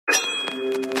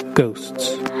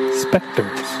Ghosts,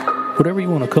 specters, whatever you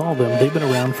want to call them, they've been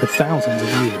around for thousands of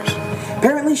years.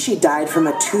 Apparently she died from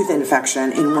a tooth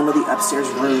infection in one of the upstairs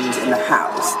rooms in the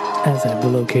house. As have the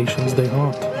locations they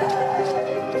haunt.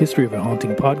 History of a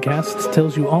Haunting podcast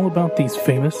tells you all about these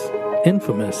famous,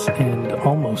 infamous, and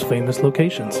almost famous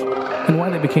locations, and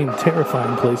why they became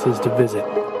terrifying places to visit.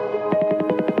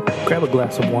 Grab a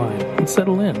glass of wine and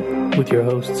settle in with your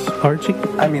hosts, Archie.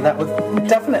 I mean, that was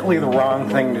definitely the wrong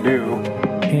thing to do.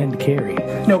 And Carrie.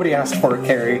 Nobody asked for it,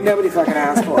 Carrie. Nobody fucking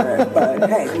asked for it, but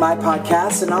hey, my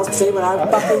podcast, and I'll say what I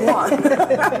fucking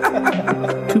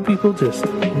want. Two people just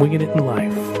winging it in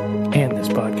life and this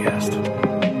podcast.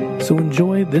 So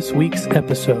enjoy this week's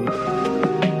episode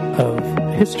of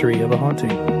History of a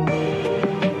Haunting.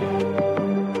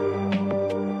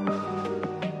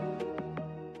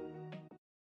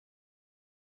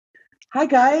 Hi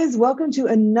guys, welcome to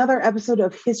another episode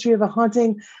of History of a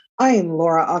Haunting. I am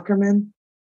Laura Ackerman.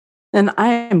 And I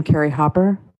am Carrie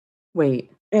Hopper.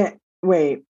 Wait,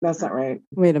 that's not right.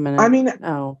 Wait a minute. I mean,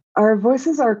 oh, our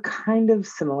voices are kind of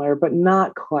similar, but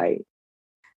not quite.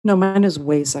 No, mine is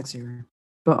way sexier,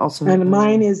 but also... And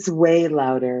mine is way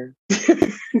louder.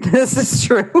 This is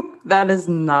true. That is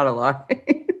not a lie.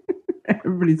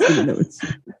 Everybody's going to know it's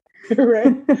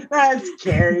right? That's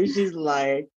Carrie. She's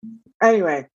like...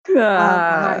 Anyway.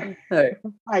 Hi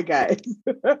guys.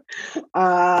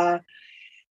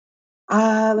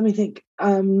 Let me think.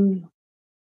 We're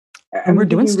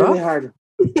doing stuff really hard.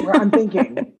 I'm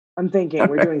thinking. Okay.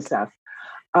 We're doing stuff.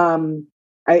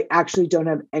 I actually don't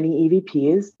have any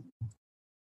EVPs.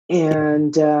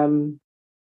 And do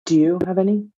you have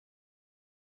any?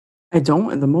 I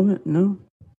don't at the moment. No.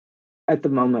 At the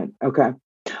moment. Okay.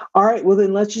 All right. Well,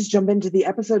 then let's just jump into the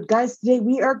episode, guys. Today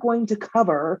we are going to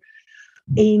cover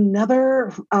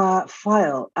another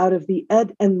file out of the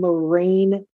Ed and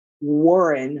Lorraine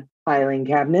Warren filing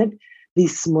cabinet, the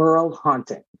Smurl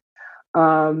Haunting.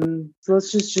 So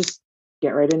let's just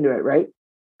get right into it, right?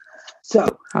 So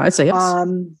I'd say yes.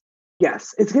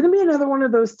 Yes, it's going to be another one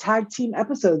of those tag team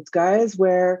episodes, guys,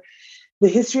 where the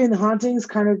history and the hauntings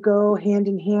kind of go hand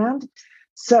in hand.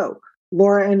 So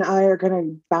Laura and I are going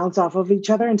to bounce off of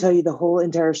each other and tell you the whole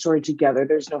entire story together.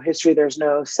 There's no history. There's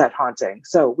no set haunting.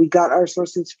 So we got our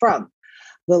sources from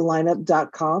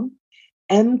thelineup.com,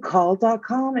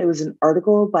 mcall.com. It was an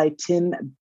article by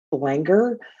Tim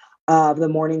Blanger of the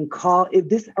Morning Call.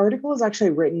 This article is actually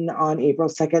written on April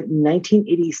 2nd,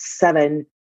 1987,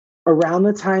 around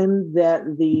the time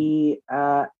that the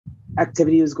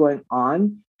activity was going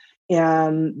on.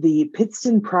 And the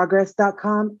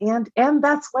PittstonProgress.com and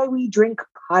That's Why We Drink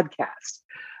podcast,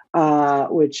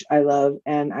 which I love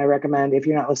and I recommend. If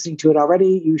you're not listening to it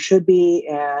already, you should be.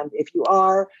 And if you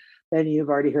are, then you've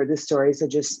already heard this story. So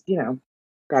just,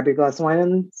 grab your glass of wine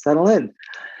and settle in.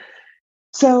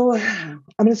 So I'm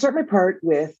going to start my part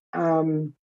with a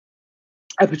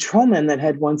patrolman that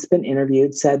had once been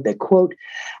interviewed said that, quote,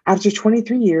 "After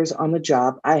 23 years on the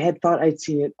job, I had thought I'd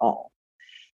seen it all.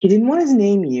 He didn't want his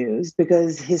name used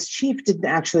because his chief didn't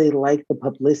actually like the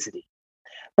publicity.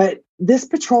 But this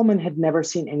patrolman had never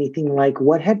seen anything like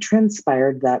what had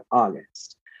transpired that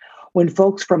August, when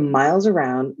folks from miles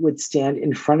around would stand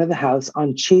in front of the house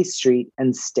on Chase Street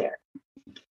and stare.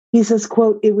 He says,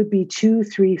 quote, "It would be 2,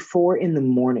 3, 4 in the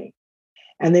morning,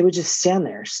 and they would just stand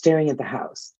there staring at the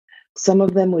house. Some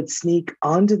of them would sneak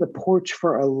onto the porch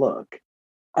for a look.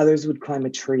 Others would climb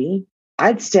a tree.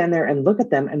 I'd stand there and look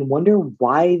at them and wonder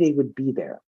why they would be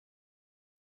there.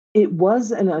 It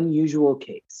was an unusual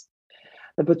case.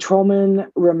 The patrolman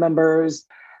remembers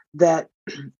that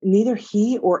neither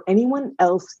he or anyone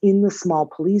else in the small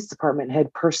police department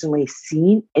had personally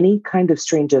seen any kind of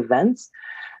strange events.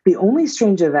 The only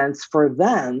strange events for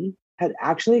them had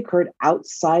actually occurred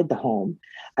outside the home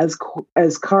as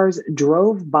cars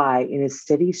drove by in a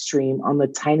steady stream on the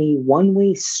tiny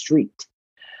one-way street.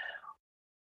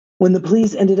 When the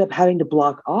police ended up having to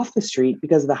block off the street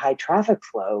because of the high traffic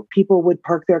flow, people would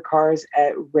park their cars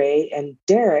at Ray and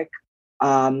Derek,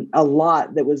 a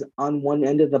lot that was on one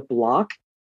end of the block,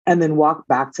 and then walk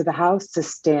back to the house to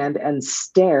stand and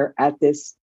stare at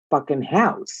this fucking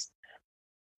house."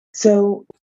 So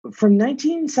from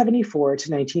 1974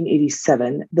 to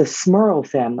 1987, the Smurl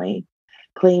family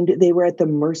claimed they were at the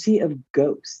mercy of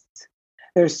ghosts.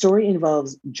 Their story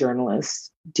involves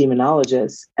journalists,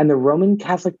 demonologists, and the Roman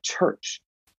Catholic Church.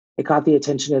 It caught the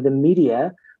attention of the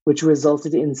media, which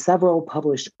resulted in several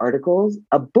published articles,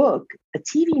 a book, a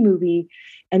TV movie,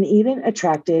 and even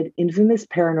attracted infamous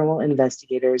paranormal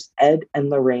investigators Ed and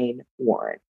Lorraine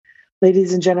Warren.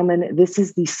 Ladies and gentlemen, this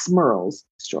is the Smurl's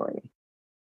story.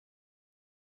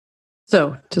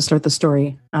 So, to start the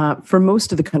story, for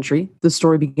most of the country, the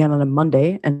story began on a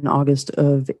Monday in August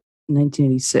of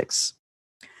 1986.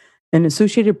 An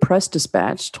Associated Press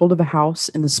dispatch told of a house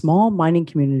in the small mining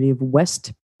community of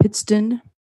West Pittston,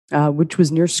 which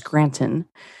was near Scranton,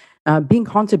 being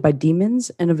haunted by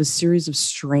demons and of a series of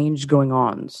strange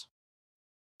going-ons.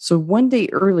 So one day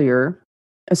earlier,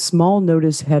 a small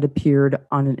notice had appeared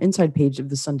on an inside page of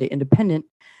the Sunday Independent,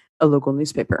 a local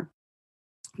newspaper.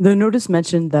 The notice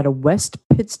mentioned that a West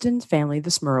Pittston family, the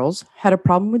Smurls, had a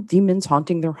problem with demons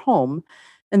haunting their home,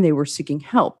 and they were seeking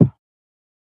help. I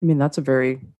mean, that's a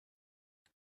very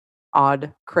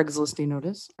odd Craigslisty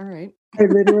notice. All right. I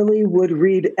literally would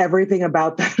read everything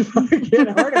about that fucking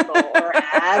article or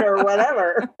ad or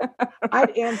whatever.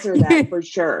 I'd answer that for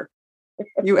sure.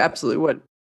 You absolutely would.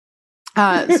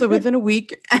 So within a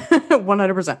week,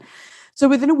 100%. So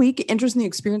within a week, interest in the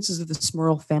experiences of the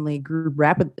Smurl family grew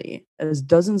rapidly as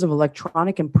dozens of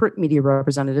electronic and print media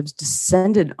representatives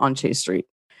descended on Chase Street.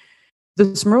 The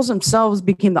Smurls themselves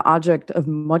became the object of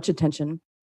much attention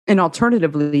and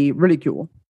alternatively ridicule.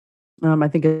 I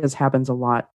think this happens a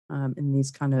lot in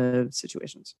these kind of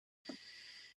situations.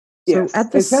 So Yes,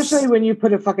 especially when you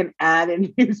put a fucking ad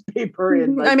in newspaper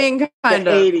in like kind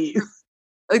the of 80s.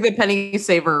 Like the penny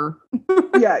saver.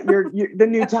 Yeah, you're the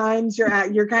New Times.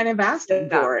 You're kind of asking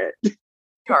for it. You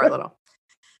are a little.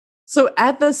 So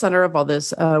at the center of all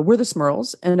this were the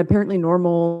Smurls, an apparently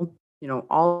normal,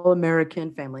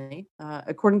 all-American family.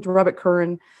 According to Robert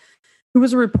Curran, who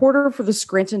was a reporter for the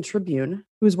Scranton Tribune,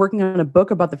 who was working on a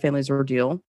book about the family's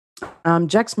ordeal.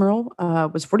 Jack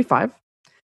Smurl was 45,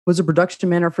 was a production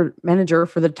manager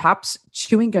for the Tops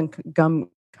Chewing Gum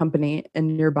Company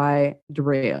in nearby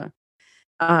Dorea.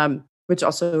 Which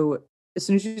also, as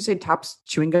soon as you say Tops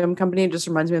Chewing Gum Company, it just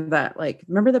reminds me of that. Like,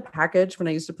 remember the package when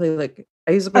I used to play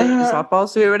softball?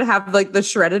 So we would have like the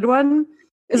shredded one.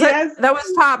 That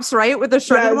was Tops, right? With the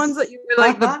shredded ones that you would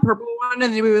like the purple one,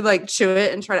 and we would like chew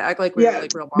it and try to act like we were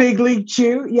like real big league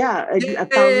chew. Yeah,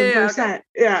 1,000%.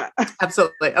 Yeah,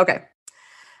 absolutely. Okay.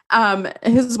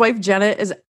 His wife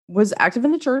Janet was active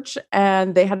in the church,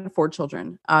 and they had 4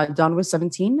 children. Don was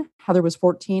 17, Heather was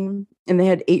 14, and they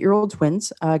had 8-year-old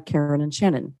twins, Karen and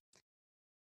Shannon.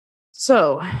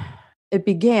 So it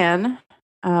began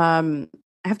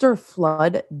after a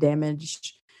flood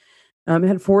damaged. It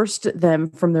had forced them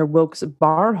from their Wilkes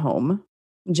Barre home.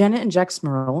 Janet and Jack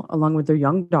Smurl, along with their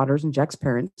young daughters and Jack's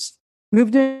parents,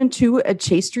 moved into a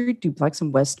Chase Street duplex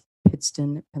in West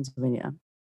Pittston, Pennsylvania.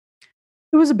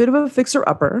 It was a bit of a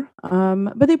fixer-upper,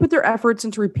 but they put their efforts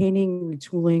into repainting,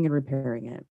 retooling, and repairing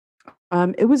it.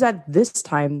 It was at this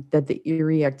time that the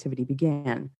eerie activity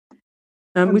began,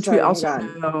 we also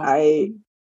know.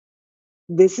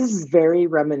 This is very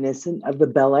reminiscent of the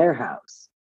Bel Air house.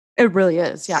 It really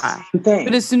is, yeah.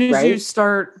 But as soon as you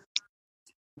start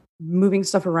moving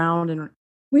stuff around, and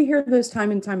we hear this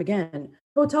time and time again,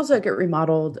 hotels that get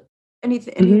remodeled,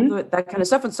 anything that kind of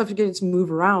stuff, and stuff you get to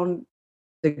move around,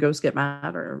 the ghosts get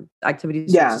mad or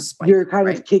activities. Yeah, you're kind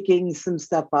of kicking some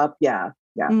stuff up. Yeah,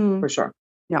 for sure.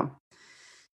 Yeah.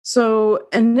 So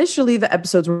initially the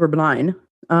episodes were benign.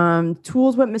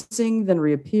 Tools went missing, then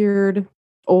reappeared.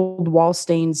 Old wall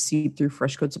stains seeped through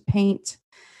fresh coats of paint.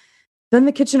 Then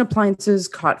the kitchen appliances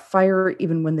caught fire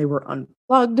even when they were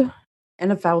unplugged,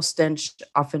 and a foul stench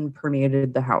often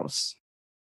permeated the house.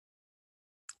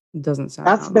 It doesn't sound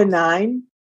that's benign.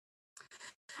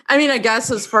 I mean, I guess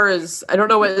as far as, I don't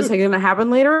know what is going to happen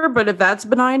later, but if that's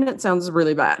benign, it sounds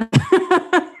really bad.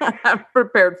 I'm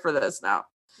prepared for this now.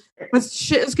 When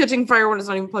shit is catching fire when it's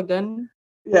not even plugged in,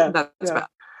 that's bad.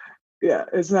 Yeah,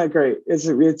 it's not great. It's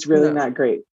really not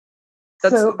great.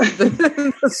 That's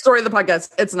the story of the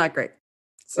podcast. It's not great.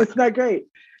 It's not great.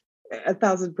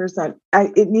 1,000%.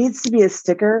 It needs to be a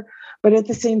sticker, but at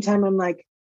the same time, I'm like,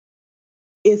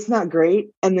 it's not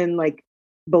great. And then like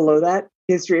below that,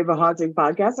 History of a Haunting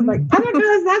podcast. I'm like, I don't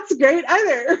know if that's great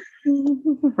either.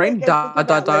 Right? Dot.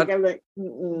 I'm like,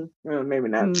 maybe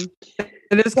not.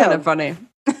 It is kind of funny.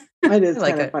 It is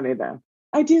kind of funny though.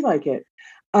 I do like it.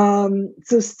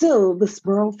 So still the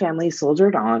Smurl family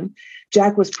soldiered on.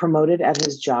 Jack was promoted at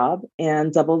his job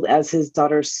and doubled as his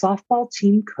daughter's softball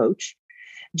team coach.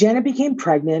 Janet became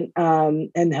pregnant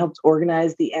and helped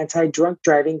organize the anti-drunk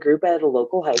driving group at a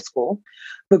local high school.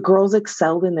 The girls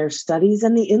excelled in their studies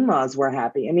and the in-laws were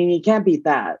happy. I mean, you can't beat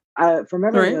that. From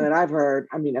everything that I've heard,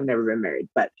 I mean, I've never been married,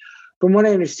 but from what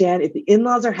I understand, if the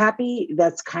in-laws are happy,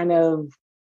 that's kind of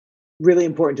really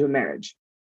important to a marriage.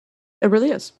 It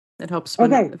really is. It helps when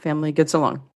the family gets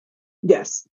along.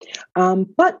 Yes.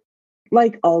 But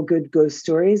like all good ghost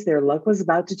stories, their luck was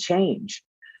about to change.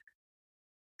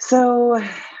 So,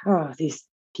 these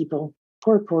people,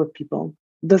 Poor people.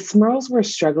 The Smurls were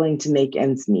struggling to make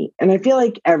ends meet. And I feel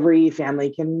like every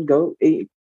family can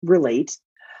relate,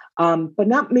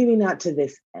 but maybe not to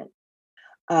this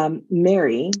end.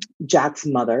 Mary, Jack's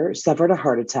mother, suffered a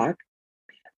heart attack.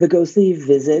 The ghostly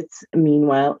visits,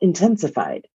 meanwhile,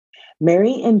 intensified.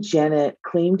 Mary and Janet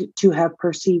claimed to have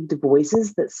perceived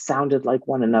voices that sounded like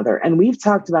one another. And we've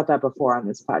talked about that before on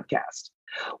this podcast,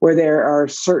 where there are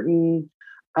certain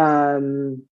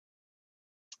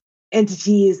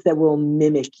entities that will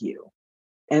mimic you,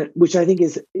 and which I think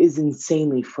is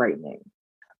insanely frightening.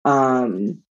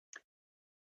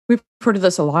 We've heard of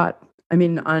this a lot. I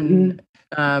mean,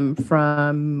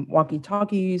 from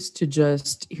walkie-talkies to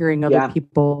just hearing other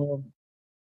people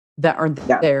that aren't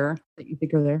there that you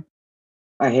think are there.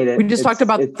 I hate it. We just talked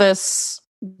about this.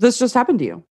 This just happened to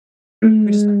you.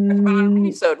 We just talked about an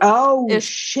episode. Oh,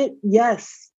 shit.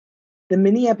 Yes. The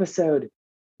mini episode.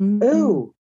 Mm-hmm.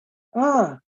 Ooh.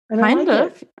 Kind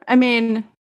of. I mean,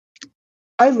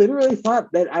 I literally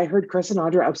thought that I heard Chris and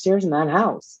Audra upstairs in that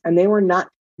house, and they weren't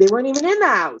even in the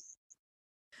house.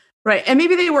 Right. And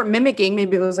maybe they weren't mimicking.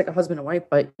 Maybe it was like a husband and wife,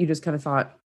 but you just kind of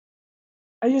thought.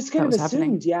 I just kind of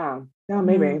assumed, yeah. Yeah,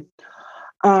 maybe.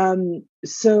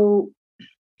 So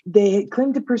they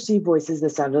claimed to perceive voices that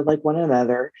sounded like one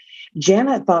another.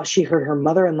 Janet thought she heard her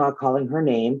mother-in-law calling her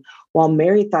name, while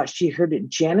Mary thought she heard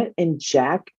Janet and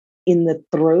Jack in the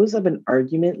throes of an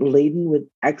argument laden with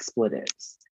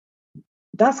expletives.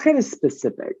 That's kind of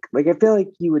specific. Like, I feel like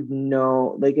you would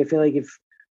know, like, I feel like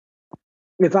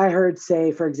if I heard,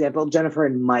 say, for example, Jennifer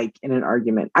and Mike in an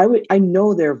argument, I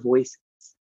know their voices.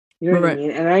 You know what I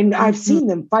mean? And I've seen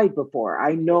them fight before.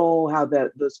 I know how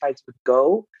those fights would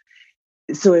go.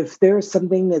 So if there's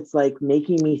something that's like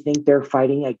making me think they're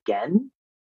fighting again,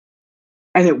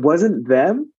 and it wasn't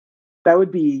them, that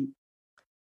would be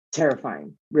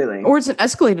terrifying, really. Or it's an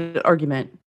escalated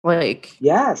argument. Like,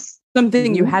 yes.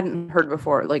 Something you hadn't heard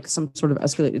before, like some sort of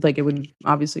escalated, like it would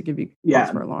obviously give you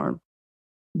cause for alarm.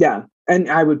 Yeah. And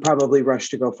I would probably rush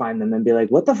to go find them and be like,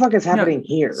 what the fuck is happening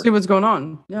here? See what's going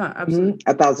on. Yeah, absolutely.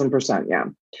 1,000%. Yeah.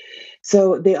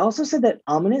 So they also said that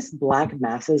ominous black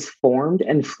masses formed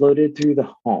and floated through the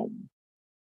home.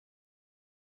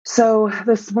 So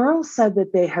the Smurls said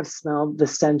that they have smelled the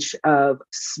stench of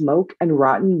smoke and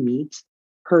rotten meat,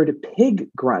 heard pig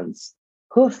grunts,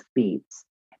 hoof beats,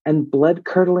 and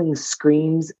blood-curdling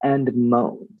screams and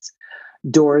moans.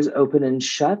 Doors open and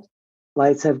shut.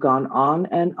 Lights have gone on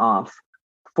and off.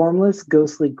 Formless,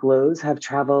 ghostly glows have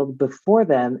traveled before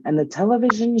them, and the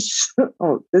television...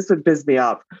 oh, this would piss me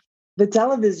off. The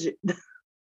television...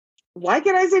 Why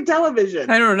can I say television?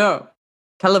 I don't know.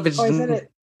 Television. Oh, I said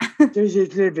it. There's your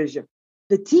television.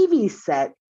 The TV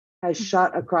set has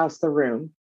shot across the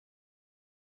room.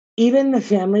 Even the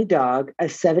family dog, a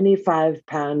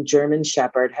 75-pound German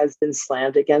Shepherd, has been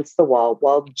slammed against the wall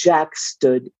while Jack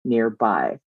stood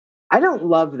nearby. I don't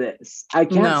love this. I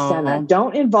can't stand that.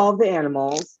 Don't involve the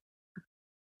animals.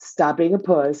 Stop being a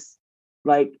puss.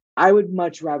 Like, I would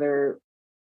much rather...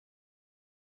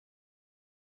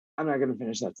 I'm not going to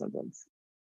finish that sentence.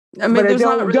 I mean, there's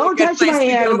not really don't touch my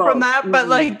animals from that, but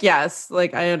like, yes,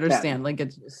 like I understand. Yeah. Like,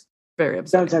 it's just very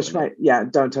upsetting.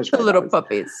 Don't touch the my little dogs.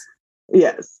 Puppies.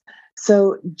 Yes.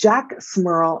 So Jack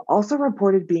Smurl also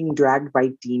reported being dragged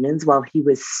by demons while he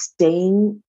was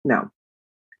saying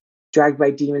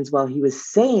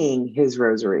his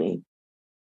rosary.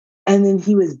 And then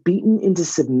he was beaten into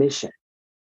submission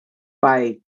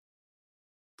by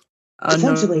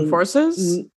unknown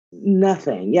forces?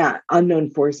 Nothing. Yeah. Unknown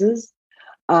forces.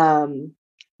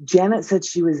 Janet said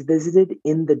she was visited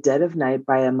in the dead of night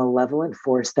by a malevolent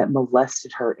force that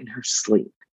molested her in her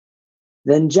sleep.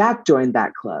 Then Jack joined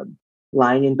that club.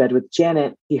 Lying in bed with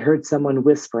Janet, he heard someone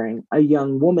whispering, a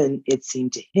young woman, it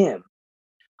seemed to him.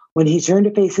 When he turned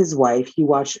to face his wife, he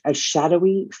watched a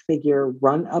shadowy figure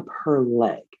run up her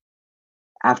leg.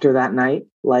 After that night,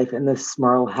 life in the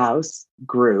Smurl house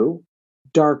grew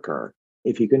darker,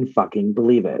 if you can fucking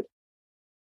believe it.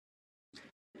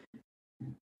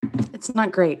 It's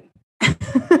not great.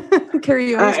 Carrie,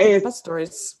 you always get the best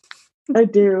stories. I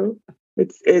do.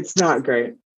 It's not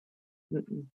great.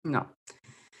 No.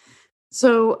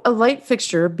 So a light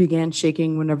fixture began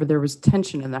shaking whenever there was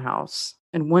tension in the house.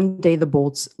 And one day the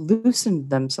bolts loosened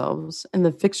themselves and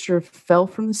the fixture fell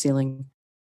from the ceiling,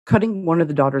 cutting one of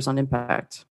the daughters on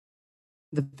impact.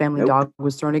 The family dog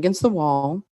was thrown against the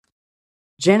wall.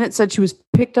 Janet said she was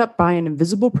picked up by an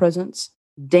invisible presence,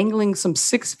 dangling some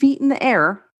 6 feet in the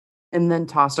air, and then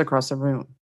tossed across the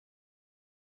room.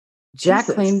 Jack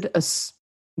claimed a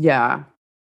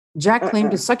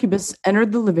succubus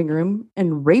entered the living room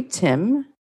and raped him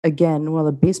again while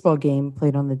a baseball game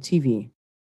played on the TV.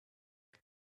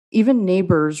 even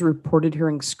neighbors reported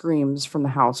hearing screams from the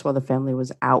house while the family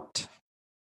was out.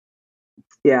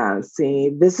 Yeah, see,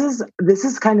 this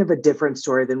is kind of a different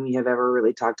story than we have ever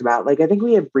really talked about. Like, I think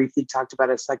we have briefly talked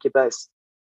about a succubus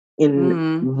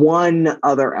in one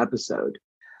other episode.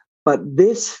 But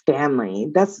this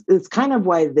family, it's kind of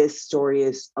why this story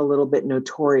is a little bit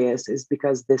notorious, is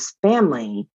because this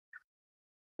family,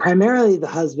 primarily the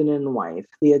husband and the wife,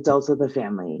 the adults of the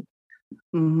family,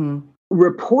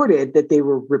 reported that they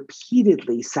were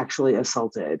repeatedly sexually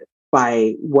assaulted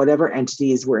by whatever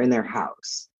entities were in their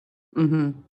house.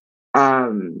 Yeah,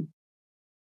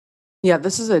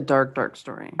 this is a dark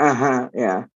story.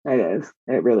 Yeah, it is.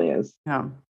 It really is. Yeah.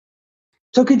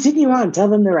 So continue on. Tell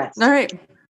them the rest. All right.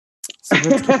 So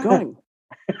let's keep going.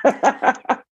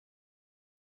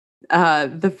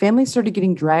 The family started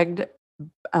getting dragged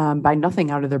by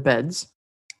nothing out of their beds,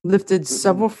 lifted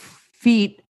several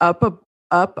feet up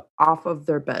off of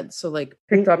their beds. So like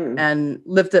picked up and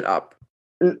lifted up.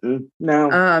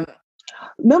 No.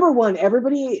 Number one,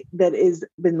 everybody that is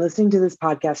been listening to this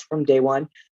podcast from day one,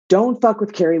 don't fuck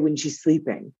with Carrie when she's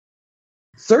sleeping.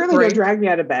 Certainly don't drag me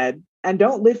out of bed, and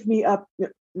don't lift me up. I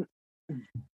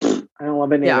don't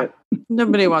love any of it.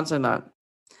 Nobody wants that.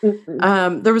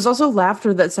 There was also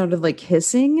laughter that sounded like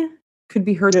hissing could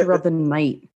be heard throughout the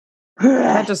night.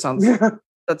 That just sounds,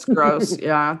 that's gross.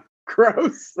 Yeah.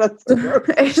 Gross. That's gross.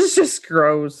 It's just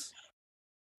gross.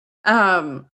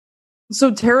 So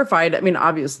terrified. I mean,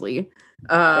 obviously,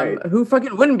 who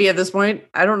fucking wouldn't be at this point?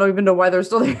 I don't even know why they're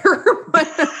still there.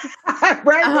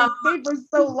 Right. They stayed for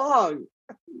so long.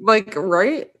 Like,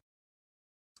 right.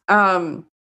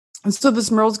 So the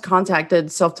Smurls contacted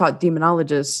the self-taught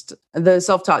demonologist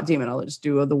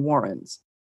duo, the Warrens.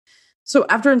 So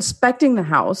after inspecting the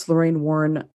house, Lorraine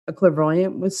Warren, a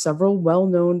clairvoyant with several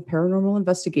well-known paranormal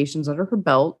investigations under her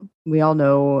belt, we all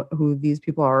know who these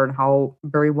people are and how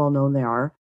very well-known they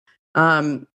are.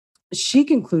 She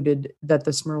concluded that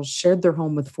the Smurls shared their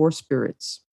home with 4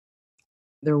 spirits.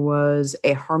 There was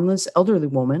a harmless elderly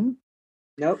woman,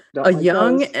 a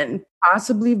young and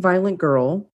possibly violent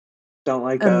girl, don't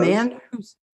like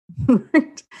those.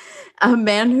 A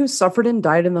man who suffered and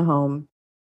died in the home.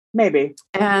 Maybe.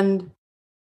 And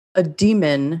a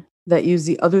demon that used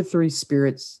the other 3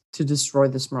 spirits to destroy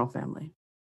the Smurl family.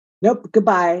 Nope.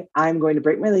 Goodbye. I'm going to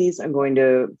break my lease. I'm going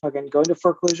to fucking go into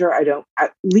foreclosure.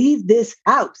 Leave this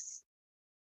house.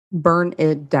 Burn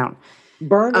it down.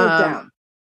 Burn it down.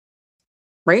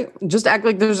 Right? Just act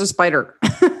like there's a spider.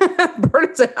 Burn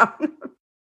it down.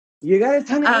 You got a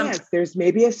ton of ants. There's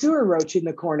maybe a sewer roach in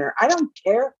the corner. I don't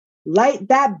care. Light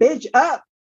that bitch up.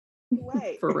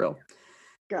 For real.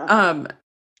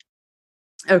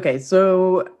 Okay,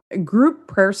 so group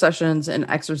prayer sessions and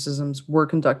exorcisms were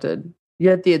conducted,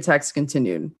 yet the attacks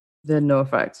continued. They had no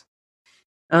effect.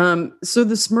 So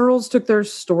the Smurls took their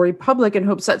story public in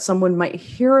hopes that someone might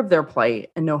hear of their plight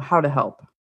and know how to help.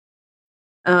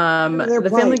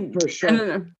 The family, for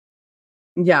sure.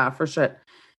 Yeah, for sure.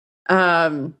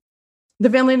 The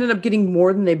family ended up getting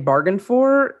more than they bargained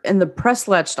for, and the press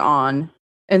latched on,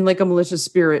 and like a malicious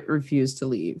spirit refused to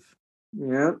leave.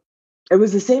 Yeah. It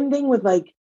was the same thing with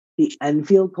like the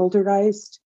Enfield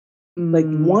poltergeist. Like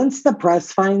once the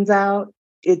press finds out,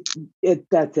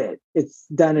 that's it. It's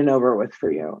done and over with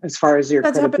for you as far as your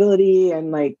credibility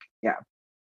and like, yeah.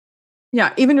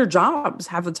 Yeah, even your jobs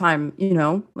half the time,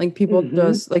 like people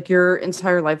just like your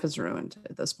entire life is ruined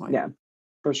at this point. Yeah,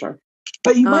 for sure.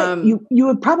 But you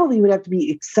would have to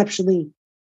be exceptionally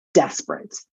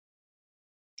desperate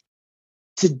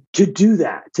to do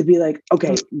that, to be like,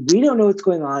 okay, we don't know what's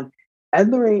going on. Ed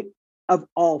Lorraine, of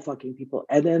all fucking people,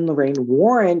 Ed and Lorraine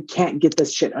Warren can't get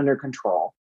this shit under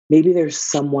control. Maybe there's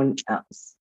someone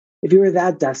else. If you were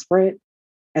that desperate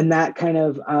and that kind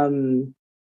of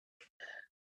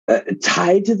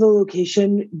tied to the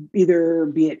location, either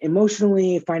be it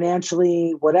emotionally,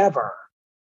 financially, whatever.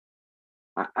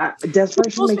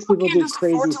 Desperation makes people do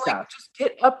crazy stuff. Just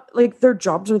get up, like their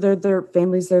jobs are there, their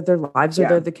families there, their lives are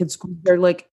there, the kids' schools there.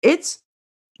 Like it's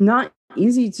not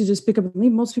easy to just pick up and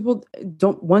leave. Most people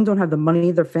don't have the money.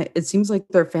 It seems like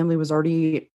their family was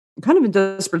already kind of in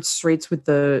desperate straits with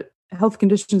the health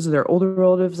conditions of their older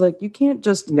relatives. Like you can't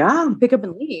just pick up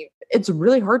and leave. It's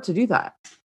really hard to do that.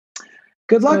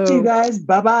 Good luck to you guys.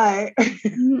 Bye-bye.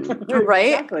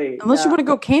 Right? Exactly. Unless you want to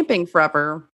go camping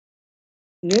forever.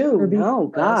 No,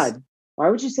 God. Why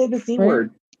would you say the C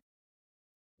word?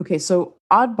 Okay, so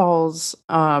oddballs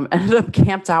ended up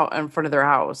camped out in front of their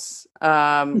house.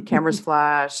 Cameras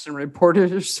flashed and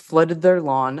reporters flooded their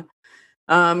lawn.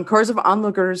 Cars of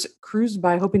onlookers cruised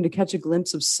by hoping to catch a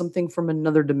glimpse of something from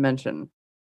another dimension.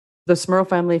 The Smurl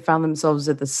family found themselves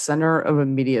at the center of a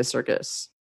media circus.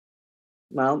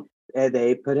 Well,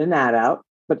 they put an ad out,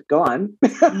 but go on.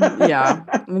 Yeah,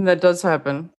 I mean, that does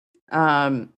happen.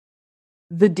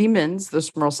 The demons, the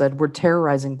Smurl said, were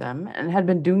terrorizing them and had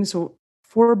been doing so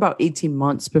for about 18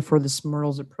 months before the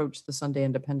Smurls approached the Sunday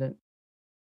Independent.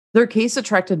 Their case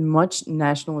attracted much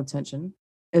national attention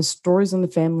as stories on the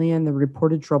family and the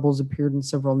reported troubles appeared in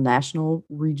several national,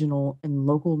 regional, and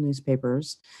local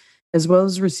newspapers, as well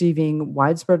as receiving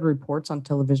widespread reports on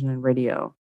television and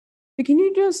radio. But can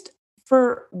you just,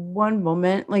 for one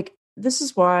moment, like, this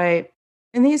is why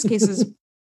in these cases,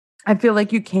 I feel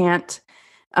like you can't,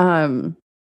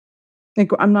 like,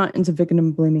 I'm not into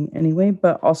victim blaming anyway,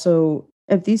 but also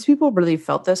if these people really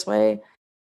felt this way,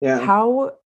 Yeah.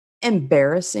 how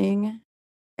embarrassing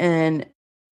and,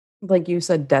 like you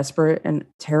said, desperate and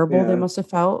terrible they Yeah. must have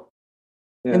felt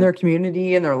in Yeah. their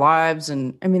community and their lives.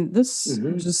 And I mean, this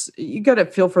just, you got to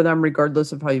feel for them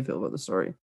regardless of how you feel about the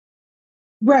story.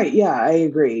 Right. Yeah, I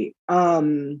agree.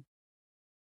 And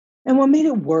what made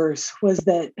it worse was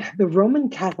that the Roman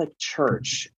Catholic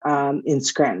Church in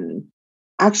Scranton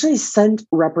actually sent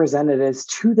representatives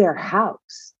to their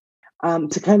house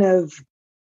to kind of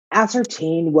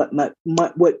ascertain what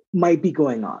might be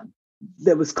going on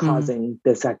that was causing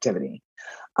this activity.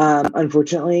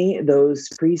 Unfortunately, those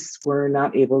priests were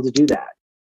not able to do that.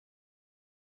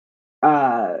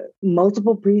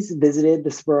 Multiple priests visited the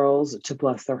Smurls to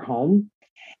bless their home,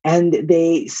 and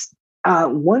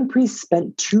one priest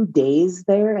spent 2 days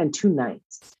there and 2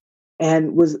 nights,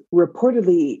 and was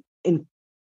reportedly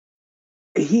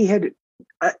he had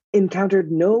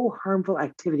encountered no harmful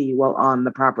activity while on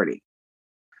the property.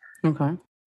 Okay.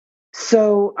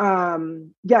 So,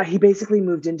 he basically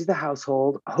moved into the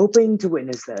household hoping to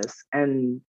witness this,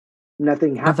 and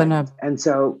nothing happened. And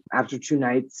so after 2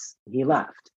 nights, he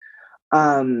left.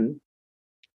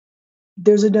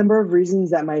 There's a number of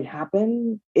reasons that might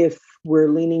happen if we're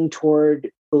leaning toward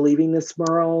believing the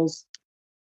Smurls.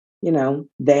 You know,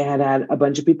 they had a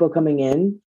bunch of people coming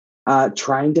in,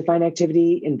 trying to find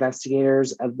activity,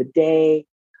 investigators of the day.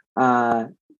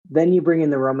 Then you bring in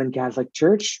the Roman Catholic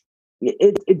Church.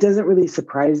 It doesn't really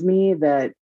surprise me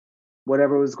that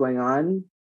whatever was going on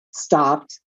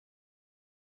stopped,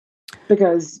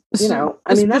 because, you know,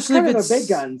 I mean, that's kind of the big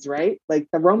guns, right? Like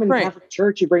the Roman Catholic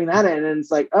Church, you bring that in and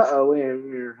it's like, we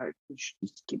should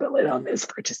just keep a lid on this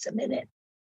for just a minute.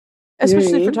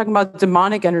 Especially if we're talking about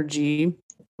demonic energy,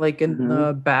 like in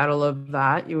the battle of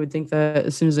that, you would think that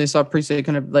as soon as they saw priests, they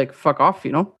kind of like fuck off,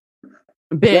 you know?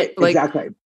 A bit. Right, exactly.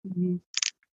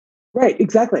 Right,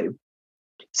 exactly.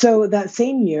 So that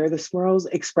same year, the Smurls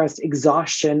expressed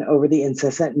exhaustion over the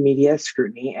incessant media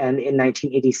scrutiny. And in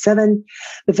 1987,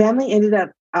 the family ended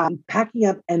up packing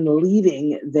up and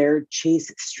leaving their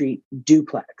Chase Street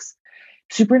duplex.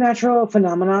 Supernatural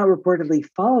phenomena reportedly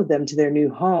followed them to their new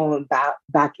home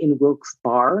back in Wilkes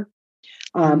Barre,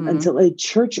 until a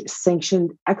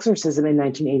church-sanctioned exorcism in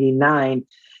 1989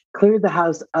 cleared the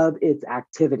house of its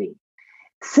activity.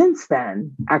 Since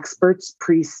then, experts,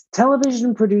 priests,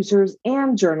 television producers,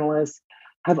 and journalists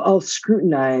have all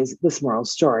scrutinized the Smurl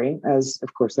story, as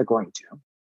of course they're going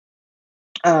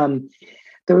to.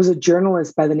 There was a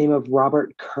journalist by the name of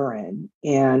Robert Curran,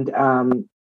 and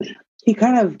he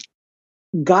kind of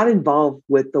got involved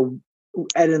with the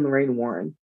Ed and Lorraine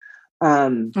Warren,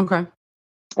 and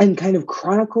kind of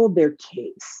chronicled their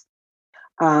case.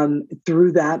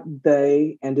 Through that,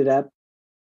 they ended up,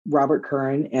 Robert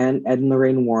Curran and Ed and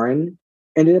Lorraine Warren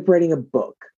ended up writing a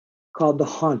book called The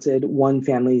Haunted: One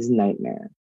Family's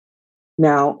Nightmare.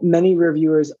 Now, many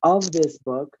reviewers of this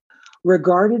book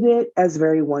regarded it as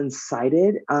very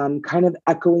one-sided, kind of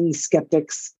echoing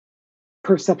skeptics'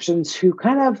 perceptions who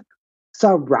kind of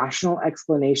saw rational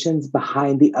explanations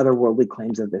behind the otherworldly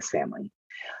claims of this family.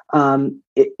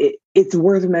 It's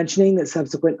worth mentioning that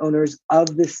subsequent owners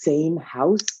of the same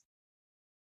house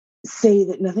say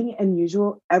that nothing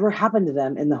unusual ever happened to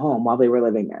them in the home while they were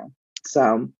living there.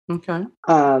 So,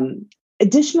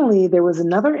 additionally, there was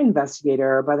another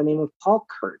investigator by the name of Paul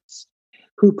Kurtz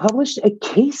who published a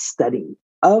case study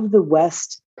of the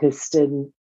West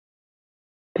Pittston.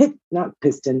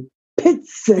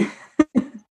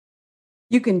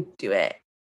 You can do it.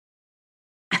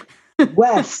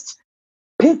 West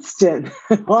Pittston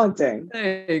Haunting.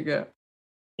 There you go.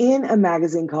 In a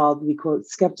magazine called the, quote,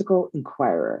 Skeptical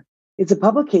Inquirer. It's a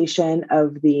publication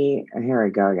of the, and here I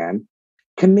go again,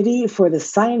 Committee for the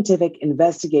Scientific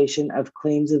Investigation of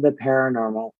Claims of the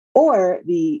Paranormal, or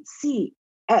the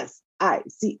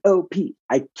CSICOP.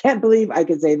 I can't believe I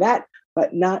could say that,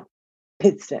 but not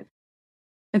Pittston.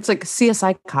 It's like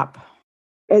CSI Cop.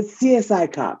 It's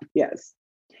CSI Cop, yes.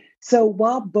 So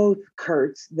while both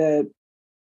Kurtz, the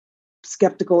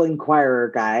Skeptical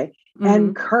Inquirer guy,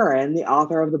 and Curran, the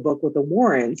author of the book with the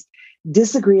warrants,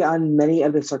 disagree on many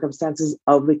of the circumstances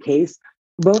of the case.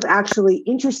 Both actually,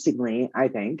 interestingly, I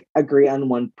think, agree on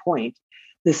one point: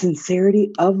 the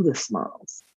sincerity of the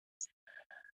Smurls.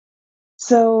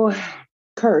 So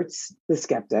Kurtz, the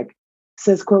skeptic,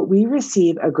 says, quote, "We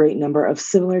receive a great number of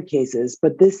similar cases,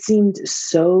 but this seemed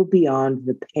so beyond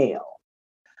the pale.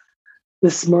 The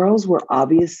Smurls were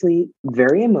obviously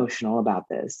very emotional about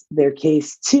this. Their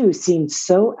case, too, seemed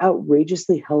so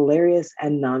outrageously hilarious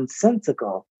and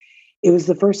nonsensical. It was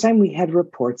the first time we had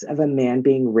reports of a man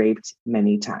being raped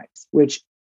many times," which,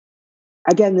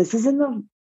 again, this is in the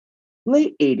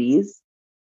late 80s.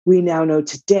 We now know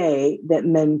today that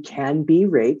men can be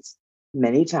raped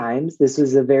many times. This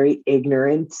was a very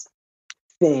ignorant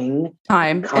thing.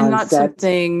 And not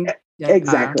something.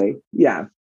 Exactly. Yeah.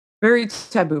 Very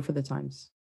taboo for the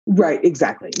times. Right.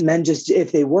 Exactly. Men just,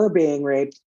 if they were being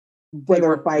raped,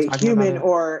 whether by human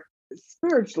or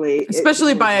spiritually,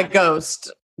 especially by a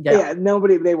ghost. Yeah.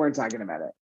 They weren't talking about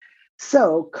it.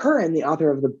 So Curran, the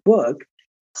author of the book,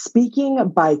 speaking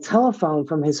by telephone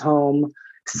from his home,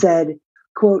 said,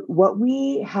 quote, "What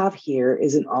we have here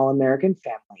is an all-American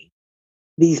family.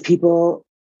 These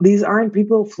aren't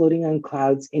people floating on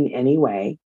clouds in any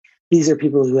way. These are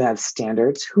people who have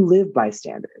standards, who live by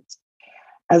standards.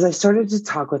 As I started to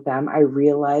talk with them, I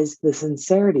realized the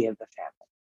sincerity of the family.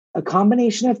 A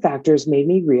combination of factors made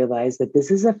me realize that this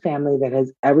is a family that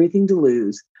has everything to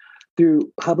lose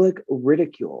through public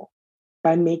ridicule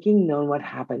by making known what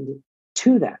happened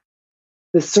to them.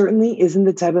 This certainly isn't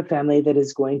the type of family that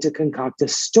is going to concoct a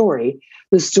story.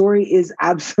 The story is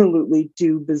absolutely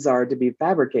too bizarre to be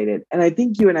fabricated." And I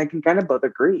think you and I can kind of both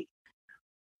agree.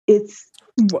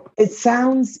 It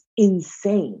sounds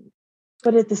insane,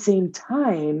 but at the same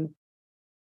time,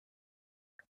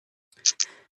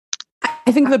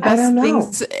 I think the best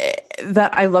things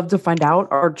that I love to find out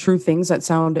are true things that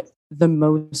sound the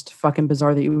most fucking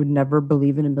bizarre that you would never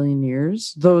believe in a million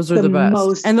years. Those are the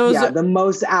best. And those are the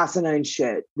most asinine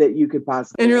shit that you could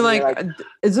possibly. And you're like,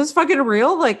 is this fucking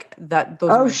real? Like that.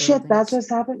 Oh shit, that just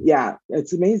happened. Yeah,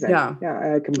 it's amazing. Yeah,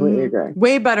 I completely agree.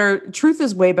 Way better. Truth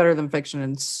is way better than fiction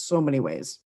in so many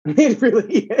ways. It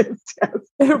really is. Yes.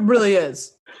 It really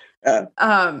is.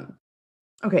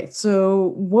 Okay,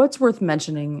 so what's worth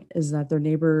mentioning is that their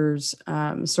neighbors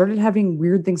started having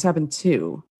weird things happen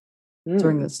too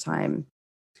during this time.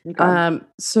 Okay.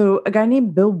 So a guy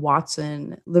named Bill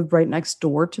Watson lived right next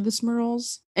door to the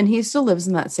Smurls, and he still lives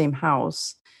in that same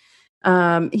house.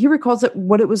 He recalls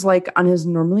what it was like on his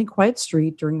normally quiet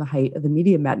street during the height of the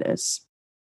media madness.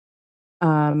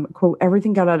 Quote,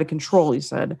 "Everything got out of control," he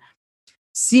said.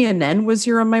 "CNN was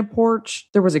here on my porch.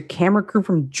 There was a camera crew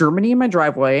from Germany in my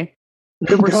driveway.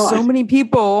 There were so many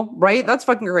people," right? That's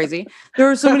fucking crazy. "There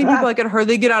were so many people I could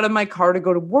hardly get out of my car to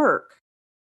go to work."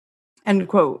 End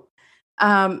quote.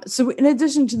 So in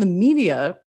addition to the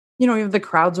media, you have the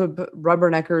crowds of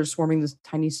rubberneckers swarming this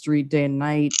tiny street day and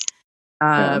night.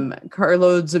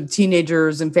 Carloads of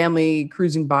teenagers and family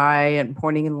cruising by and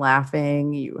pointing and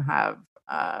laughing. You have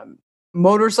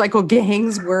motorcycle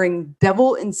gangs wearing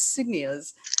devil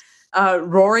insignias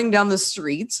roaring down the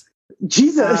streets.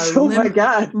 Jesus, oh my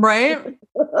God. Right?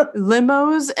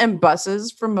 Limos and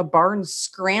buses from a bar in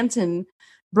Scranton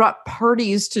brought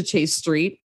parties to Chase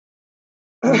Street.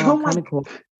 Kind of cool.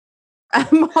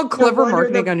 I'm all clever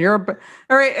marketing on your...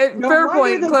 All right, fair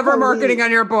point. Clever marketing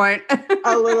on your point.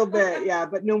 A little bit, yeah.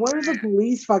 But no wonder the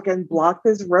police fucking blocked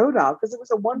this road off because it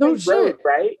was a one-way road,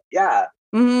 right? Yeah.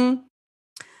 Mm-hmm.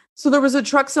 So there was a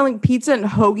truck selling pizza and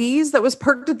hoagies that was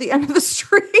parked at the end of the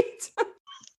street.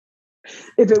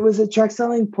 If it was a truck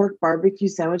selling pork barbecue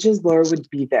sandwiches, Laura would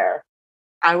be there.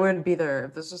 I wouldn't be there.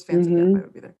 If this was fancy, I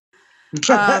would be there.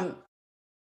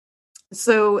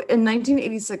 So in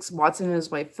 1986, Watson and his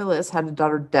wife Phyllis had a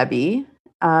daughter, Debbie,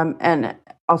 and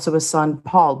also a son,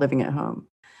 Paul, living at home.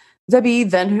 Debbie,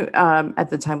 then, who at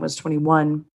the time was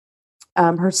 21,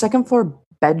 her second floor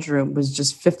bedroom was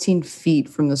just 15 feet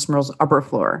from the Smurl's upper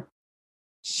floor.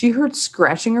 She heard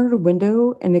scratching at her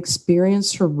window and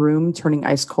experienced her room turning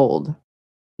ice cold.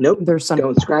 Nope.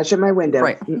 Don't scratch at my window.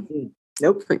 Right.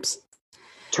 Nope. Creeps.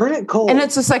 Turn it cold. And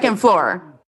it's the second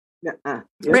floor. Yep.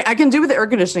 Right. I can do with the air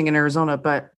conditioning in Arizona,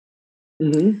 but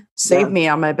save me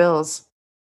on my bills.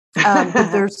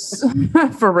 But there's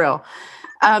for real.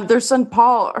 Their son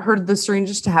Paul heard the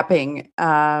strangest happening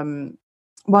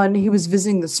when he was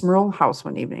visiting the Smurl house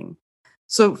one evening.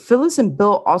 So Phyllis and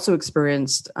Bill also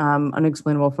experienced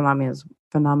unexplainable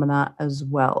phenomena as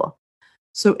well.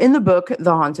 So in the book,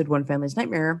 The Haunted One Family's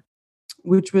Nightmare,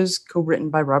 which was co-written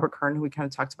by Robert Kern, who we kind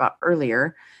of talked about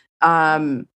earlier,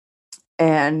 and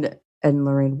Ed and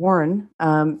Lorraine Warren,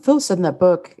 Phil said in that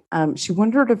book, she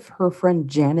wondered if her friend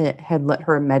Janet had let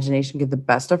her imagination get the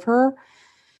best of her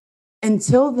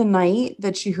until the night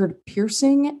that she heard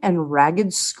piercing and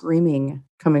ragged screaming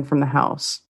coming from the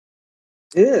house.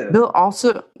 Ew. Bill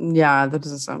also, yeah, that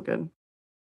doesn't sound good.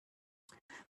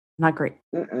 Not great.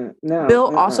 No.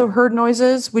 Bill also heard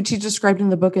noises, which he described in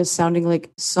the book as sounding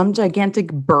like some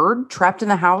gigantic bird trapped in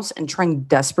the house and trying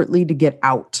desperately to get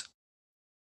out.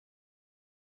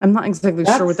 I'm not exactly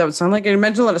sure what that would sound like. I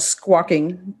imagine a lot of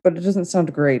squawking, but it doesn't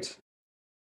sound great.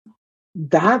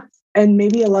 And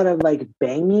maybe a lot of like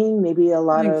banging, maybe a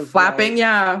lot of flapping, like,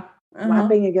 yeah.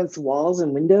 Flapping against walls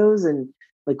and windows and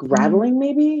like rattling,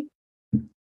 maybe.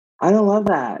 I don't love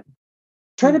that.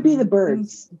 Try to be the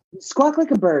birds. Squawk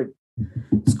like a bird.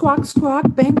 Squawk, squawk,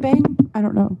 bang, bang. I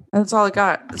don't know. That's all I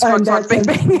got. Squawk, squawk, bang,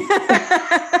 bang.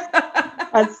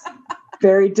 That's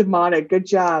very demonic. Good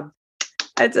job.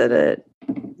 I did it.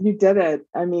 You did it.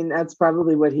 I mean, that's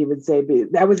probably what he would say.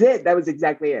 That was it. That was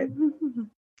exactly it.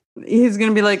 He's going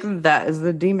to be like, that is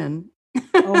the demon.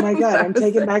 Oh my God. I'm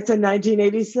taken back to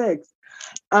 1986.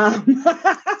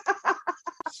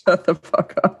 Shut the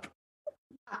fuck up.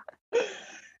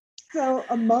 So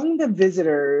among the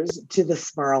visitors to the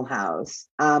Smurl house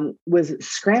was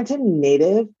Scranton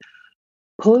native,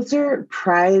 Pulitzer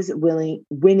Prize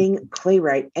winning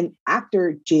playwright and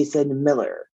actor Jason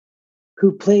Miller,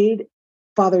 who played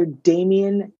Father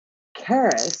Damien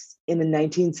Karras in the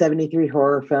 1973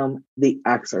 horror film The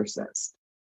Exorcist.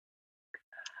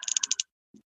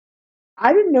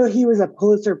 I didn't know he was a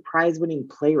Pulitzer Prize winning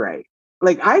playwright.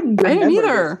 Like, I didn't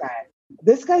either.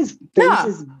 This guy's face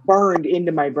is burned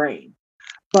into my brain.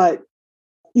 But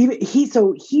he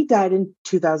died in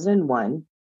 2001.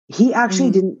 He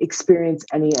actually didn't experience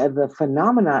any of the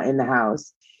phenomena in the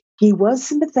house. He was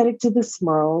sympathetic to the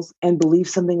Smurls and believed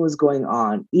something was going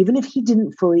on, even if he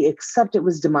didn't fully accept it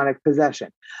was demonic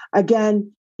possession.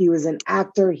 Again, he was an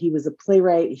actor. He was a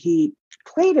playwright. He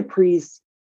played a priest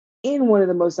in one of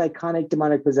the most iconic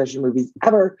demonic possession movies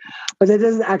ever, but that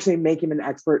doesn't actually make him an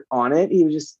expert on it. He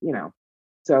was just,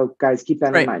 so guys, keep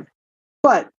that in mind.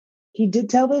 But he did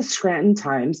tell the Scranton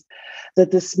Times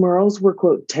that the Smurls were,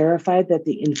 quote, terrified that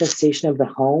the infestation of the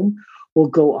home will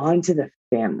go on to the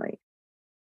family.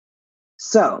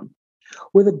 So,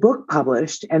 with a book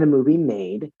published and a movie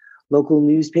made, local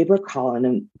newspaper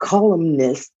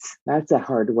columnists, that's a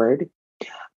hard word,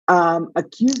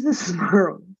 accused the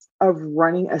Smurls of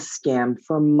running a scam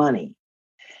for money.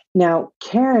 Now,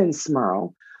 Karen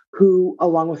Smurl, who,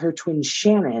 along with her twin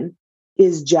Shannon,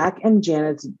 is Jack and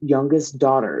Janet's youngest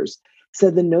daughters,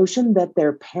 said the notion that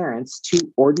their parents,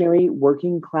 two ordinary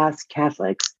working-class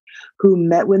Catholics who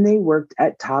met when they worked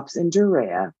at Tops in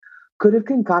Durea, could have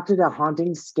concocted a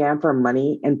haunting scam for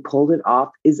money and pulled it off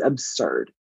is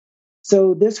absurd.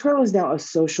 So this girl is now a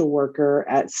social worker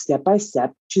at Step by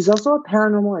Step. She's also a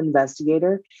paranormal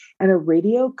investigator and a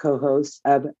radio co-host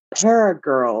of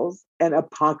Paragirls, an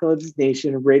Apocalypse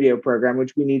Nation radio program,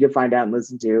 which we need to find out and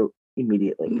listen to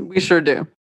immediately. We sure do.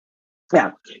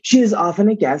 Yeah. She is often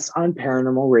a guest on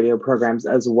paranormal radio programs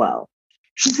as well.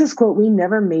 She says, quote, "We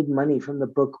never made money from the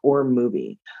book or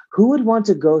movie. Who would want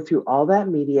to go through all that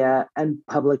media and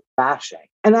public bashing?"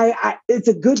 And I it's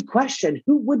a good question.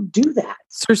 Who would do that?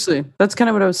 Seriously. That's kind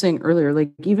of what I was saying earlier.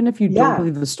 Like, even if you don't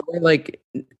believe the story, like,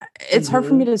 it's hard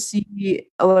for me to see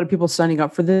a lot of people signing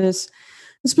up for this,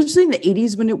 especially in the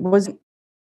 80s when it wasn't.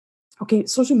 Okay,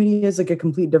 social media is like a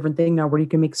complete different thing now where you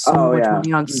can make so much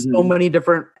money on so many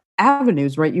different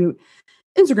avenues, right?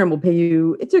 Instagram will pay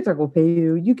you, TikTok will pay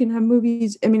you, you can have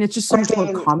movies. I mean, it's just so much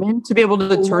more common to be able to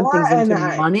turn things into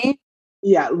money.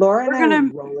 Yeah, Laura and I are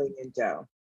rolling in dough.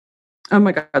 Oh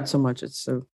my God, so much. It's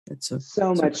so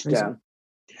much dough.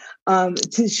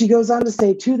 She goes on to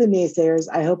say, to the naysayers,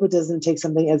 I hope it doesn't take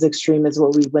something as extreme as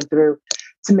what we went through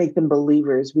to make them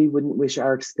believers. We wouldn't wish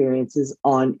our experiences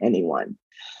on anyone.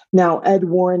 Now, Ed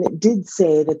Warren did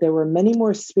say that there were many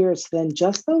more spirits than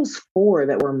just those 4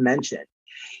 that were mentioned.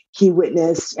 He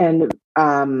witnessed and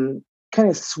kind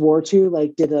of swore to,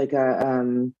 like, did like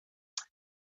a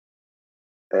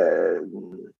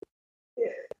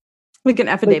like an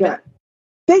affidavit.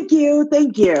 Thank you.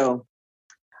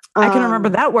 I can remember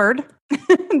that word.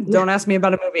 Don't ask me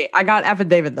about a movie. I got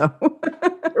affidavit though.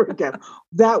 There we go.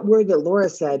 That word that Laura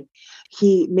said,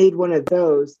 he made one of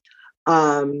those,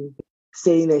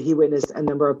 stating that he witnessed a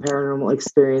number of paranormal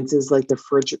experiences, like the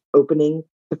fridge opening,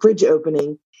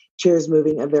 chairs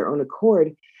moving of their own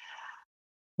accord.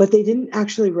 But they didn't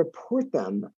actually report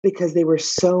them because they were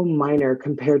so minor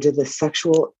compared to the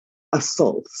sexual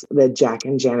assaults that Jack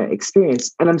and Janet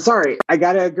experienced. And I'm sorry, I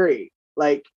gotta agree.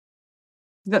 Like,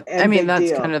 that's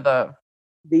kind of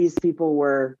These people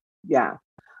were, yeah.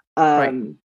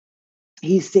 Right.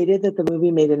 He stated that the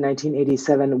movie made in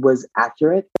 1987 was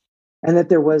accurate and that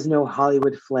there was no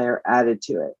Hollywood flair added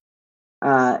to it.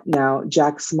 Now,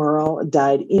 Jack Smurl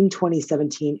died in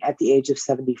 2017 at the age of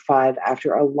 75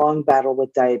 after a long battle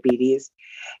with diabetes.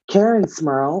 Karen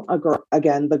Smurl,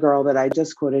 again, the girl that I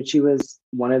just quoted, she was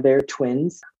one of their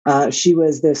twins. She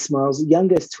was the Smurl's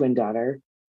youngest twin daughter.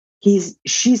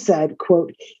 She said,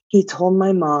 quote, he told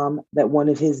my mom that one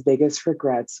of his biggest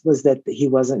regrets was that he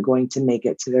wasn't going to make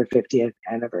it to their 50th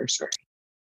anniversary.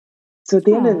 So at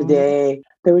the end of the day,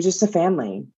 they were just a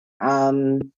family.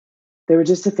 They were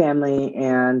just a family,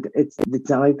 and it's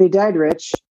not like they died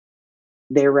rich.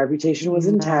 Their reputation was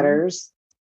in tatters.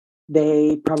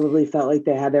 They probably felt like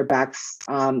they had their backs,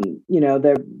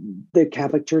 the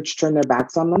Catholic Church turned their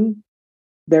backs on them,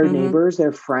 their neighbors,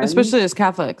 their friends. Especially as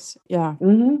Catholics. Yeah.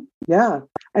 Mm-hmm. Yeah.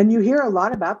 And you hear a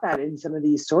lot about that in some of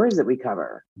these stories that we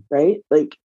cover, right?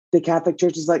 Like the Catholic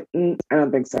Church is like, I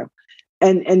don't think so.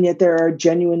 And yet there are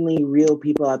genuinely real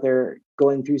people out there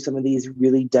going through some of these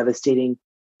really devastating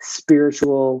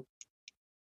spiritual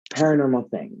paranormal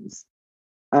things.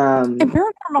 And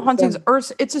paranormal hauntings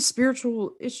it's a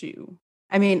spiritual issue.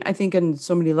 I mean, I think in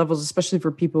so many levels, especially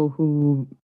for people who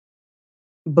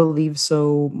believe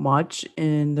so much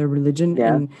in their religion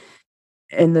and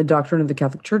in the doctrine of the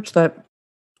Catholic Church, that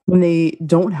when they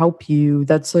don't help you,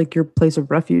 that's like your place of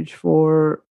refuge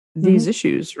for these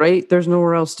issues, right? There's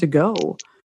nowhere else to go,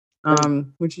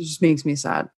 which just makes me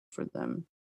sad for them.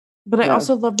 But I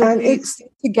also love that they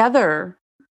stay together.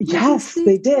 Yes,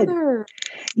 they did.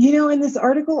 And this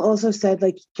article also said,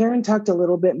 like, Karen talked a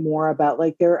little bit more about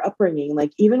like their upbringing.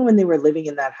 Like, even when they were living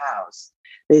in that house,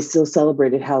 they still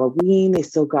celebrated Halloween. They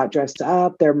still got dressed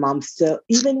up. Their mom still,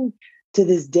 even to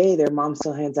this day, their mom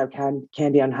still hands out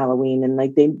candy on Halloween. And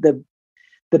like the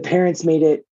parents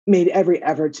made every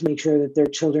effort to make sure that their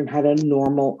children had a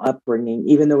normal upbringing,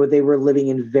 even though they were living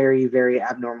in very, very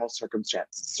abnormal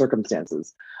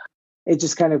circumstances. It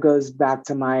just kind of goes back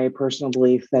to my personal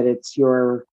belief that it's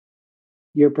your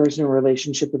personal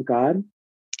relationship with God.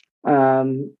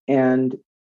 And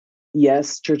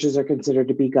yes, churches are considered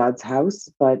to be God's house,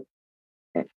 but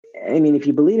I mean, if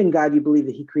you believe in God, you believe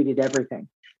that he created everything.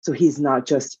 So he's not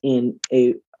just in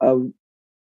a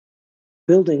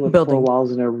building with 4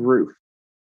 walls and a roof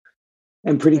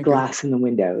and pretty glass in the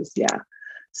windows. Yeah.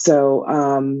 So,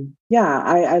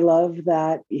 I love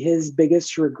that his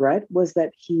biggest regret was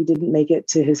that he didn't make it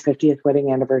to his 50th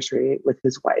wedding anniversary with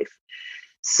his wife.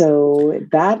 So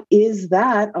that is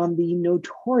that on the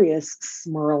notorious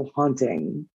Smurl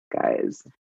Haunting, guys.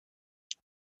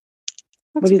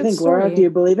 What do you think, story. Laura? Do you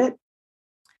believe it?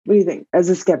 What do you think? As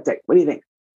a skeptic, what do you think?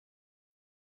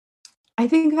 I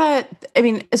think that, I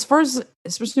mean, as far as,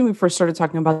 especially when we first started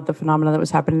talking about the phenomena that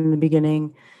was happening in the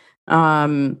beginning,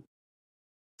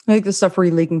 like the stuff where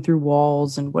you're leaking through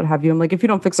walls and what have you. I'm like, if you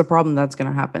don't fix a problem, that's going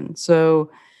to happen.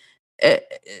 So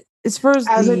as far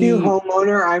as a new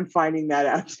homeowner, I'm finding that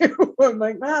out too. I'm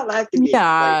like, well, that can be explained,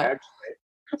 actually.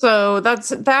 So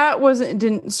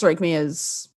didn't strike me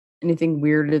as anything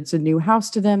weird. It's a new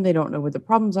house to them. They don't know what the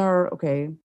problems are. Okay.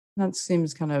 That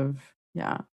seems kind of,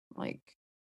 like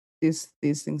these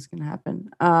things can happen.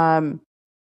 The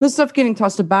stuff getting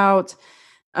tossed about,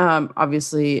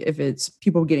 obviously, if it's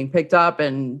people getting picked up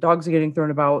and dogs are getting thrown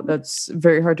about, that's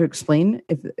very hard to explain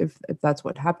if that's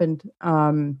what happened.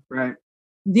 Right.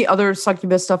 The other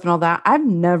succubus stuff and all that,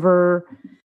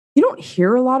 you don't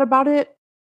hear a lot about it.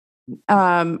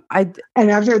 And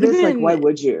after this, like, why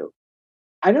would you?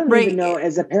 I don't even know,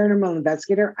 as a paranormal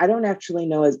investigator, I don't actually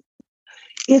know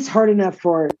it's hard enough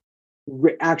for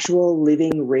actual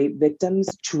living rape victims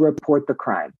to report the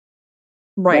crime.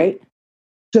 Right?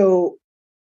 So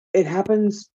it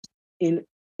happens in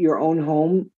your own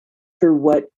home through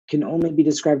what can only be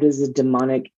described as a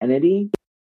demonic entity.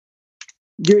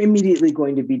 You're immediately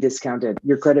going to be discounted.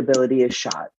 Your credibility is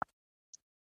shot.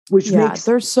 Which makes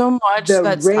there's so much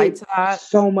that's tied to that.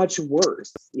 So much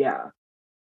worse. Yeah.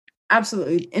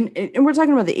 Absolutely. And we're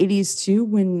talking about the 80s too,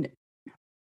 when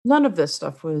none of this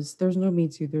stuff there's no Me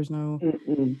Too, there's no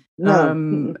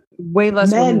way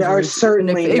less men are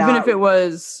certainly even if it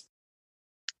was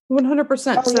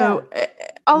 100%. So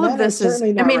all of this is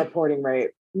certainly not reporting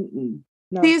rape.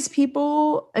 No. These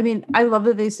people, I mean, I love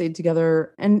that they stayed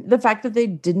together, and the fact that they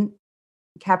didn't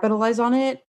capitalize on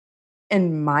it,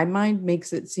 in my mind,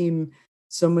 makes it seem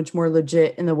so much more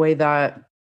legit in the way that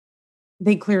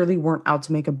they clearly weren't out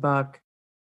to make a buck.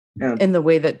 Yeah. In the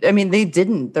way that, I mean, they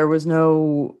didn't. There was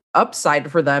no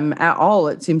upside for them at all,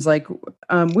 it seems like,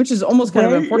 which is almost kind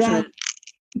of unfortunate.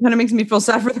 Yeah. It kind of makes me feel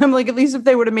sad for them. Like, at least if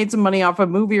they would have made some money off a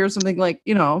movie or something, like,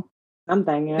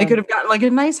 Something, yeah. They could have gotten like a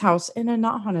nice house in a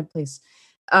not haunted place.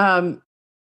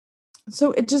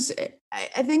 So it just,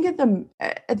 I think at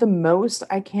the most,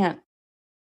 I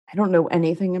don't know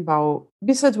anything about,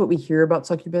 besides what we hear about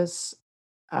succubus.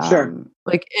 Sure.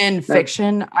 Like in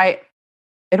fiction, I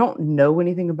don't know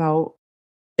anything about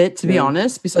it, to be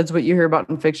honest, besides what you hear about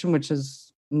in fiction, which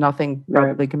is nothing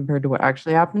probably compared to what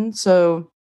actually happened.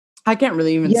 So I can't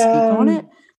really even speak on it.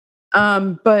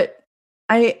 But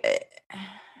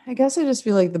I guess I just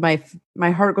feel like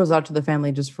my heart goes out to the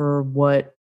family just for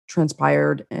what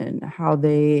transpired and how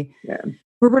they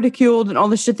were ridiculed and all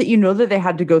the shit that that they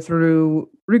had to go through,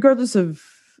 regardless of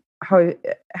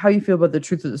how you feel about the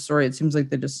truth of the story. It seems like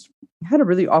they just had a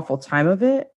really awful time of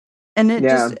it. And it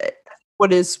just,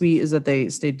 what is sweet is that they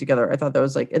stayed together. I thought that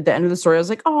was like, at the end of the story, I was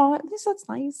like, oh, at least that's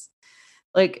nice.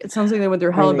 Like, it sounds like they went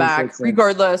through hell and back,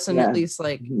 regardless, and at least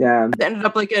like it ended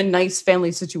up like a nice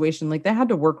family situation. Like, they had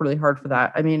to work really hard for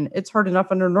that. I mean, it's hard enough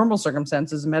under normal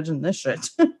circumstances. Imagine this shit.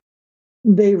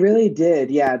 They really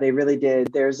did. Yeah, they really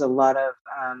did. There's a lot of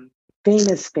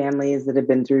famous families that have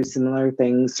been through similar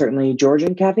things. Certainly, George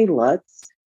and Kathy Lutz.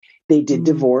 They did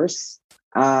divorce.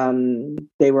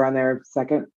 They were on their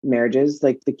second marriages.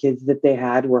 Like, the kids that they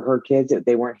had were her kids.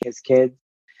 They weren't his kids.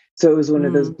 So it was one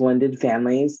of those blended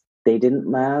families. They didn't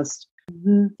last.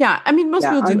 Yeah, I mean, most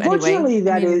people do unfortunately,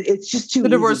 anyway. It's just too the easy.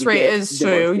 The divorce rate is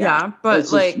true, but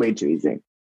it's like way too easy.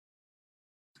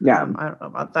 Yeah, I don't know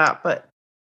about that, but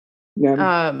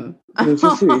it's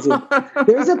just too easy.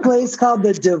 There's a place called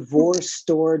the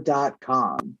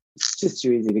divorcestore.com. It's just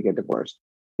too easy to get divorced.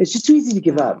 It's just too easy to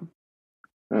give up.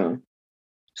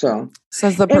 So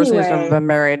says the person who's never been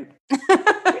married.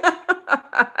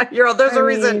 There's a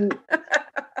reason.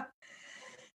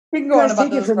 We can go on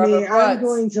about this forever. I'm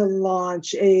going to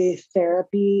launch a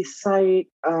therapy site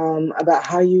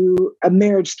about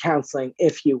marriage counseling,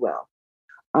 if you will.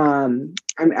 I'm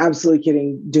absolutely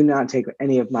kidding. Do not take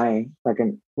any of my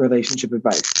fucking relationship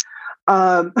advice.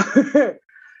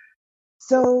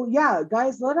 So yeah,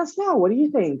 guys, let us know. What do you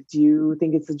think? Do you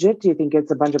think it's legit? Do you think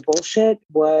it's a bunch of bullshit?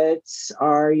 What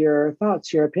are your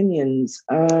thoughts, your opinions?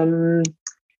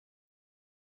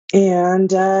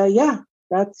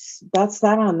 That's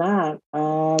that on that.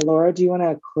 Laura, do you want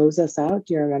to close us out?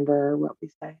 Do you remember what we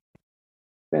say?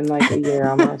 It's been like a year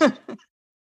almost.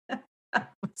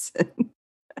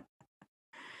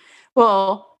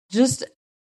 Well, just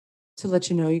to let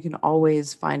you know, you can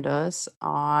always find us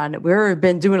on. We've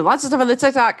been doing lots of stuff on the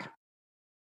TikTok.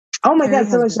 Oh my God,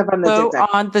 so much stuff on the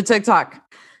TikTok. On the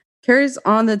TikTok. Carrie's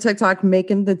on the TikTok,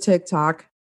 making the TikTok.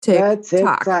 So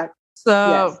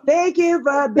yes. Thank you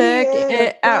for being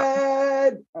it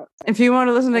out. If you want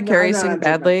to listen to Carrie sing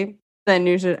badly, then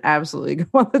you should absolutely go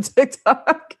on the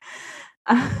TikTok.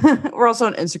 We're also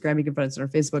on Instagram. You can find us on our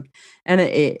Facebook and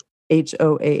at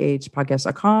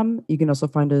HOAHpodcast.com. You can also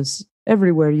find us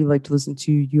everywhere you like to listen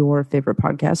to your favorite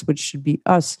podcast, which should be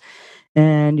us.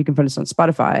 And you can find us on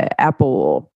Spotify,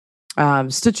 Apple,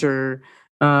 Stitcher.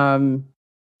 Oh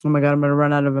my God, I'm going to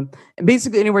run out of them.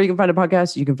 Basically, anywhere you can find a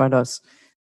podcast, you can find us.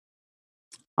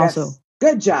 Also,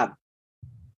 good job.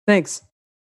 Thanks.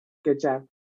 Good job.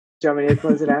 Do you want me to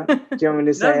close it out? Do you want me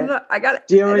to say it? I got it.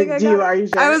 Do you want me? Are you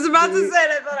sure? I was about to say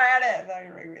it. I thought I had it. I thought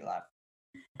you made me laugh.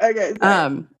 Okay.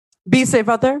 Sorry. Be safe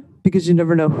out there because you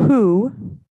never know who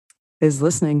is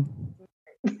listening.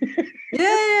 Yay!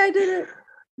 I did it.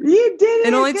 You did it.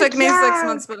 It only took me 6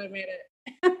 months, but I made it.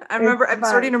 I'm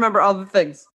starting to remember all the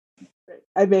things.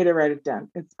 I made her write it down.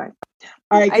 It's fine.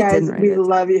 All right, guys. We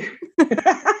love you.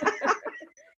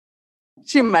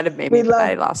 She might have made me, but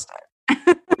I lost it.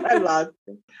 I lost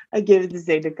it. I gave it to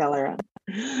Zeta color on.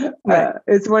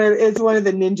 It's one of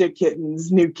the Ninja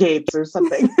Kittens' new capes or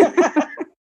something.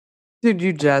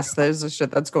 Dude, there's the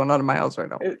shit that's going on in my house right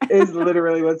now. It is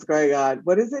literally what's going on.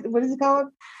 What is it? What is it called?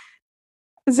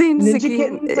 Zane's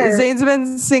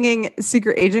been singing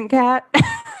Secret Agent Cat.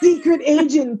 Secret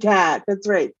Agent Cat. That's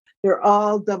right. They're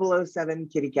all 007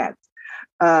 kitty cats.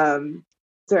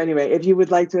 So anyway, if you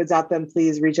would like to adopt them,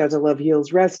 please reach out to Love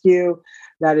Heals Rescue.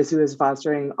 That is who is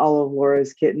fostering all of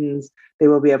Laura's kittens. They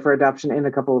will be up for adoption in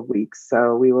a couple of weeks.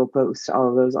 So we will post all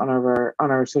of those on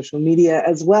our social media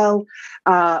as well.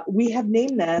 We have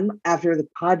named them after the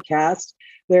podcast.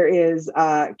 There is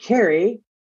Carrie,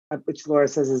 which Laura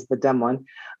says is the dumb one.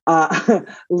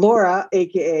 Laura,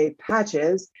 aka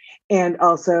Patches, and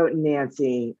also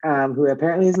Nancy, who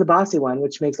apparently is the bossy one,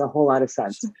 which makes a whole lot of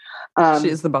sense. She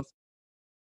is the boss.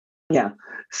 Yeah.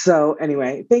 So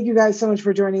anyway, thank you guys so much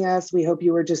for joining us. We hope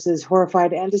you were just as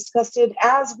horrified and disgusted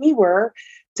as we were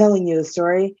telling you the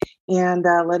story. And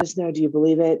let us know, do you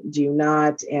believe it? Do you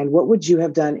not? And what would you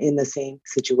have done in the same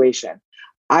situation?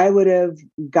 I would have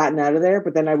gotten out of there,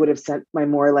 but then I would have sent my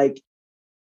more like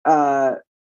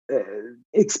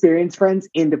experienced friends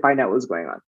in to find out what was going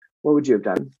on. What would you have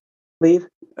done? Leave?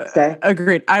 Stay?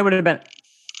 Agreed. I would have been.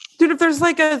 Dude, if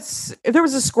there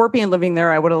was a scorpion living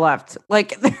there, I would have left.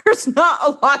 Like, there's not a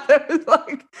lot that was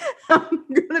like, I'm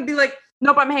gonna be like,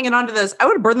 nope, I'm hanging on to this. I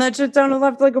would have burned that shit down and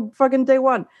left like a fucking day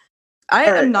one. I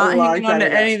am not hanging on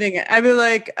to anything. I'd be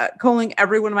like calling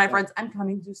every one of my friends, I'm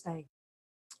coming to stay.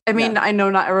 I mean, I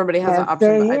know not everybody has an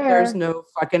option, but there's no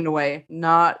fucking way.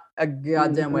 Not a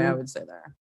goddamn way I would stay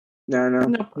there.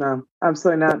 No,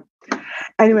 absolutely not.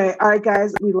 Anyway, all right,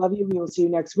 guys, we love you. We will see you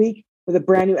next week with a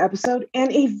brand new episode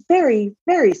and a very,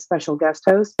 very special guest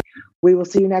host. We will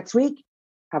see you next week.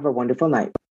 Have a wonderful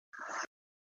night.